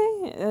says,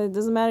 okay, it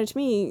doesn't matter to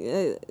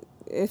me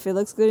if it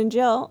looks good in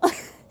jail.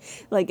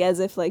 Like,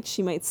 as if, like,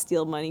 she might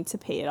steal money to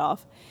pay it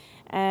off.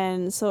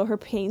 And so her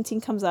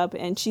painting comes up,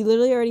 and she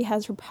literally already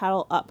has her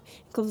paddle up.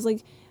 Cliff was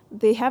like,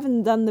 they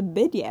haven't done the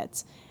bid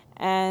yet.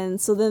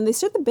 And so then they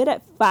start the bid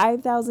at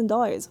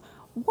 $5,000.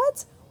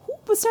 What?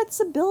 Who starts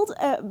to build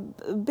a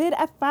bid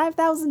at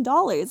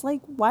 $5,000?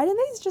 Like, why didn't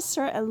they just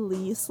start at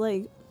least,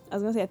 like, I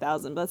was going to say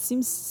 1,000, but it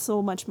seems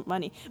so much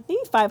money.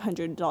 Maybe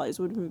 $500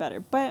 would have been better.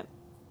 But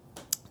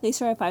they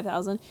start at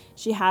 5,000.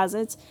 She has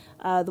it.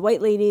 The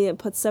white lady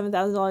puts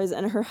 $7,000,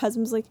 and her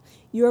husband's like,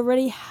 you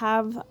already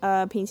have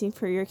a painting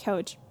for your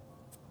couch.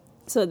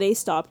 So they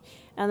stopped.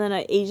 And then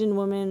an Asian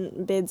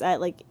woman bids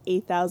at like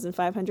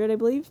 8,500, I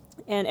believe.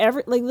 And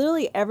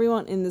literally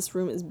everyone in this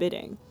room is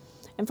bidding.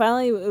 And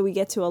finally we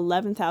get to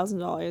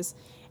 $11,000.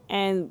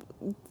 And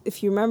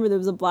if you remember, there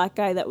was a black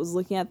guy that was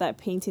looking at that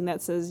painting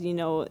that says,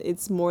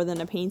 it's more than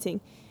a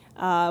painting.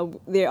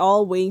 They're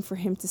all waiting for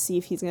him to see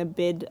if he's going to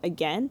bid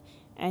again.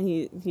 And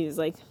he's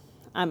like,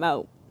 I'm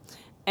out.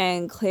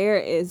 And Claire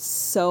is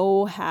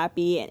so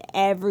happy, and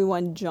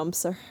everyone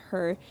jumps at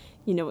her,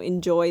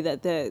 in joy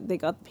that they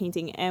got the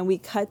painting. And we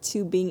cut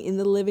to being in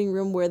the living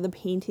room where the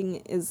painting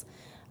is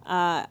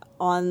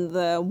on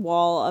the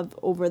wall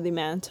over the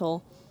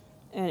mantle,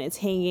 and it's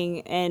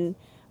hanging. And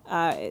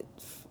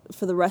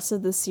for the rest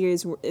of the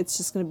series, it's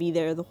just going to be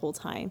there the whole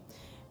time.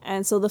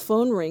 And so the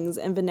phone rings,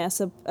 and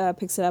Vanessa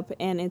picks it up,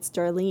 and it's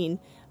Darlene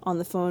on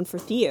the phone for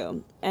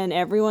Theo. And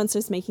everyone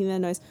starts making the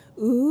noise,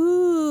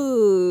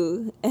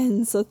 ooh.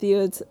 And so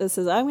Theo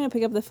says, I'm going to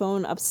pick up the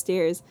phone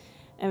upstairs.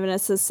 And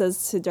Vanessa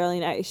says to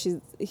Darlene,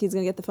 he's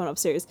going to get the phone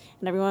upstairs.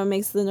 And everyone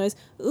makes the noise,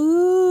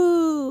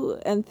 ooh.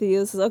 And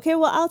Theo says, okay,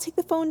 well, I'll take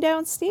the phone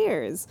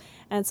downstairs.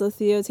 And so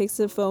Theo takes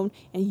the phone,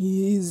 and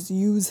he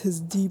uses his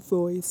deep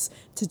voice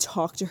to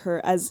talk to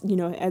her as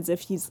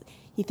if he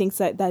thinks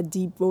that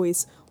deep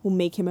voice will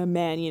make him a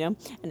man,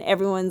 and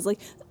everyone's like,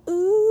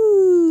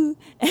 ooh.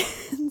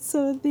 And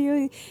so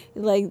Theo,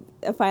 like,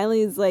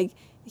 finally is like,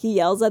 he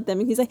yells at them,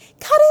 and he's like,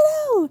 cut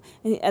it out.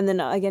 And then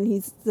again,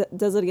 he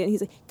does it again. He's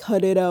like,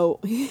 cut it out.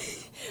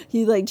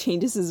 He like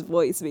changes his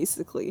voice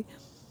basically.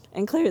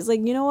 And Claire's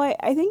like, you know what?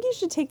 I think you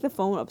should take the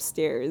phone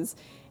upstairs.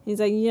 And he's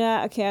like,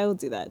 yeah, okay, I will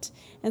do that.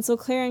 And so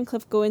Claire and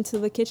Cliff go into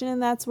the kitchen,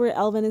 and that's where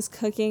Elvin is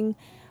cooking.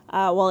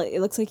 Well, it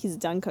looks like he's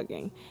done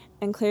cooking.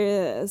 And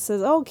Claire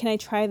says, oh, can I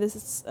try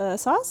this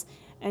sauce?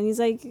 And he's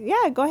like,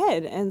 yeah, go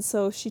ahead. And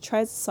so she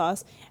tries the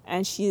sauce,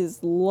 and she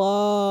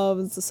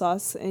loves the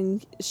sauce.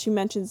 And she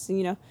mentions,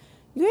 you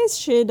guys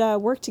should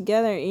work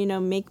together,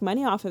 make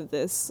money off of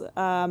this.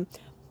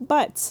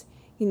 But,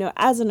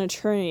 as an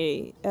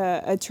attorney,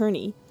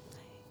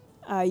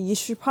 you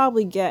should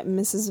probably get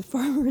Mrs.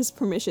 Farmer's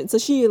permission. So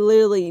she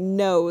literally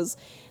knows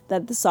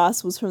that the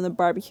sauce was from the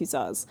barbecue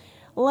sauce.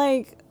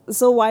 Like,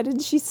 so why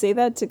didn't she say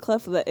that to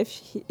Cliff, that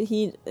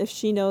if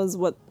she knows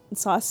what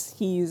sauce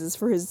he uses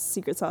for his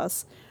secret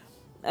sauce?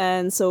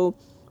 And so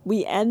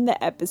we end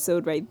the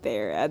episode right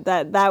there.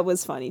 That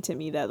was funny to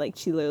me, that like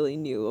she literally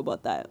knew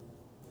about that.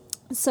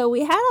 So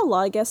we had a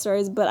lot of guest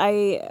stars, but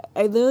I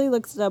literally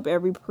looked up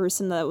every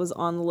person that was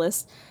on the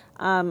list.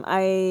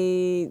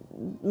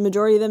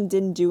 Majority of them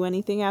didn't do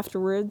anything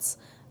afterwards.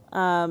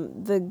 I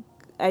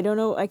don't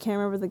know, I can't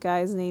remember the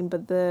guy's name,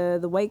 but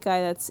the white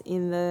guy that's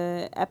in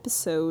the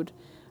episode,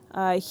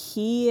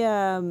 he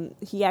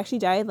actually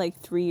died like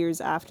 3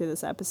 years after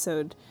this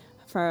episode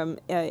from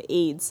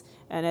AIDS.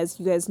 And as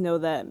you guys know,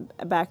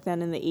 that back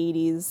then in the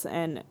 80s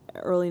and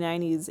early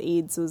 90s,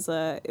 AIDS was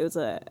an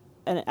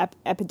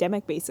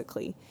epidemic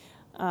basically.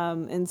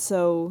 And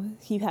so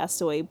he passed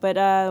away.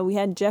 But we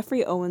had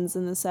Jeffrey Owens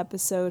in this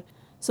episode.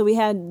 So we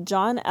had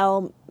John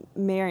L.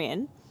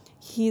 Marion.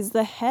 He's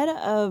the head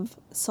of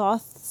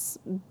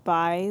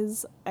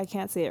Sotheby's. I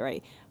can't say it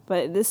right,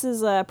 but this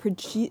is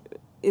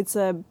it's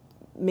a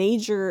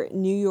major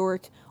New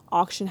York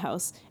auction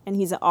house, and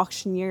he's an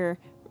auctioneer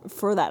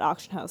for that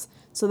auction house.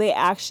 So they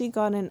actually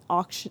got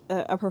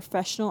a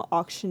professional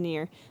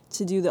auctioneer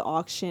to do the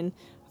auction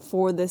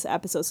for this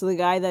episode. So the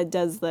guy that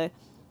does the,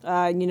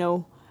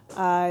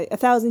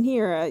 1,000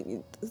 here,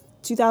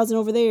 2,000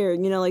 over there,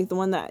 like the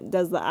one that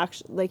does the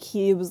action, like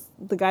he was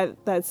the guy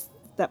that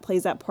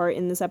plays that part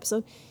in this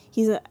episode.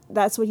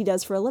 That's what he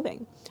does for a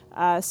living.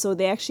 So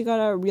they actually got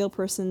a real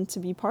person to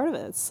be part of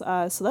it.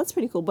 So that's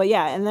pretty cool. But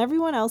yeah, and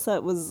everyone else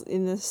that was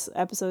in this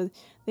episode,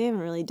 they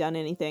haven't really done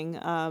anything,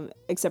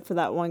 except for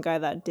that one guy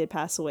that did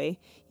pass away.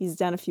 He's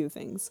done a few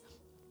things.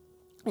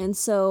 And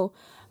so,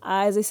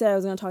 as I said, I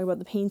was going to talk about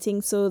the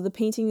painting. So the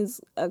painting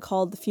is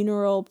called The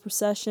Funeral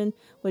Procession,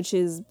 which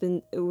it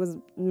was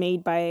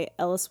made by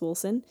Ellis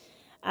Wilson.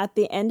 At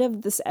the end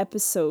of this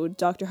episode,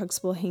 Dr.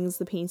 Huxtable hangs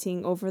the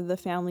painting over the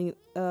family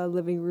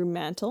living room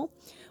mantle,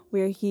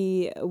 where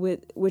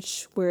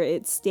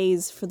it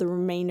stays for the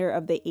remainder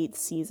of the 8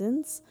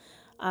 seasons.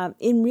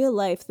 In real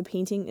life, the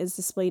painting is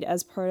displayed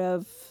as part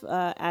of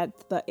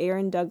at the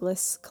Aaron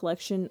Douglas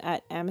collection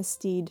at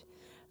Amistad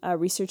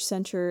Research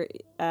Center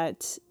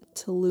at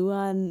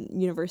Tulane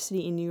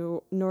University in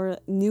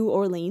New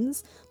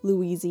Orleans,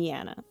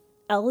 Louisiana.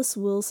 Ellis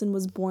Wilson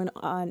was born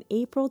on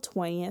April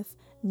 20th,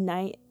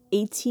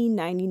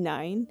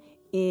 1899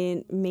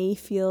 in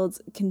Mayfield,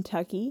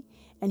 Kentucky,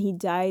 and he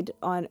died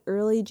on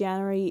early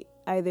January,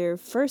 either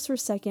 1st or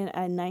 2nd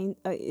in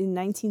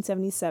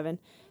 1977.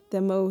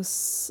 The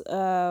most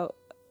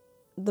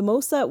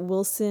that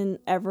Wilson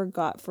ever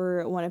got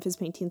for one of his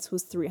paintings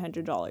was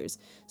 $300.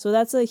 So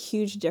that's a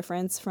huge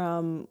difference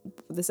from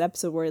this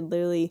episode where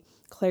literally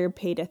Claire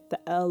paid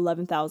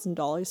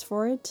 $11,000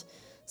 for it.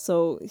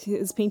 So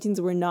his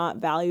paintings were not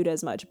valued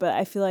as much. But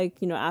I feel like,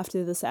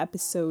 after this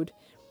episode,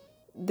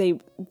 they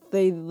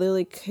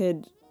literally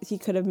he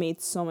could have made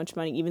so much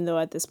money, even though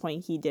at this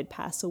point he did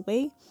pass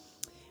away.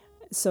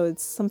 So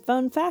it's some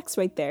fun facts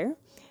right there.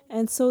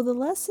 And so the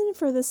lesson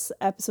for this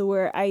episode,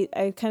 where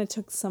I kind of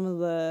took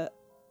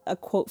a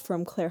quote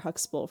from Claire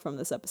Huxtable from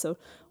this episode,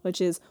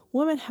 which is,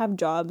 women have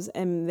jobs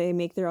and they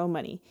make their own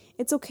money.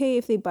 It's okay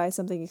if they buy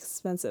something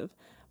expensive,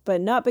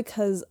 but not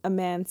because a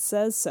man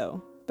says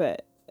so,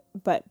 but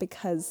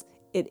because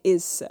it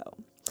is so.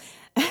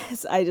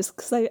 Because I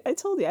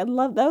told you, I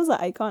love, that was an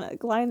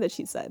iconic line that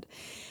she said.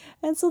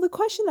 And so the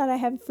question that I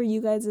have for you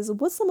guys is,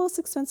 what's the most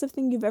expensive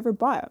thing you've ever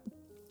bought?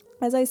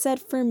 As I said,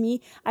 for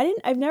me,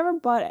 I've never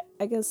bought,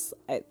 I guess,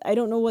 I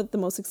don't know what the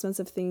most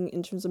expensive thing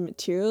in terms of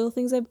material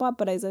things I've bought,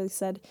 but as I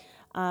said,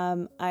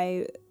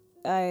 I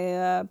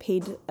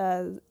paid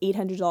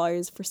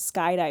 $800 for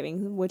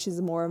skydiving, which is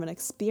more of an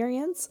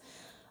experience.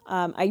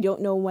 I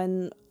don't know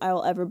when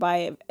I'll ever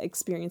buy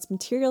experience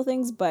material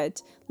things,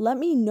 but let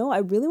me know. I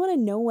really want to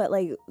know what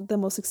the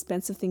most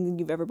expensive thing that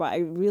you've ever bought. I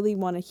really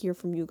want to hear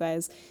from you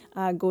guys.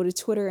 Go to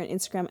Twitter and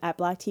Instagram at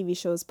Black TV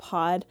Shows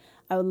Pod.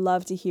 I would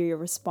love to hear your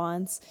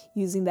response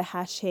using the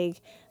hashtag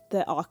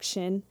the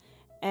auction.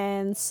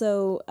 And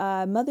so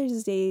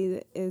Mother's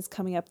Day is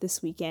coming up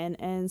this weekend,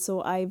 and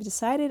so I've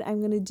decided I'm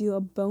going to do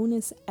a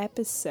bonus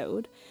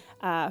episode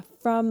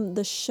from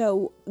the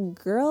show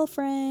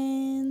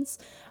Girlfriends.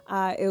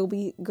 It will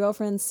be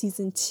Girlfriends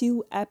Season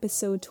 2,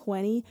 Episode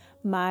 20,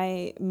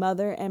 My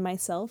Mother and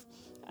Myself.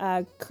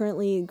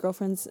 Currently,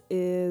 Girlfriends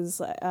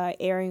is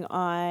airing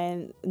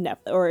on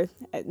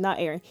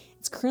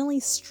it's currently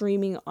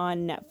streaming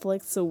on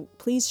Netflix, so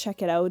please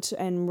check it out,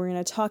 and we're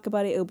going to talk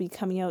about it. It'll be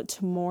coming out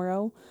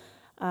tomorrow.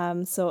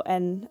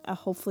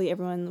 Hopefully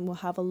everyone will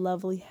have a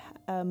lovely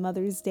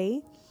Mother's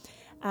Day.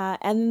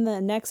 And then the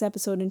next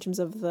episode in terms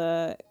of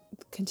the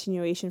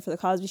continuation for The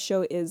Cosby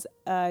Show is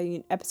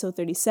episode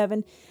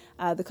 37,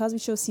 The Cosby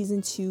Show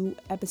Season 2,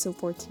 Episode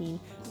 14,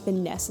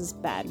 Vanessa's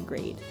Bad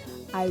Grade.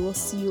 I will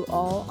see you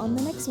all on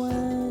the next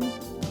one.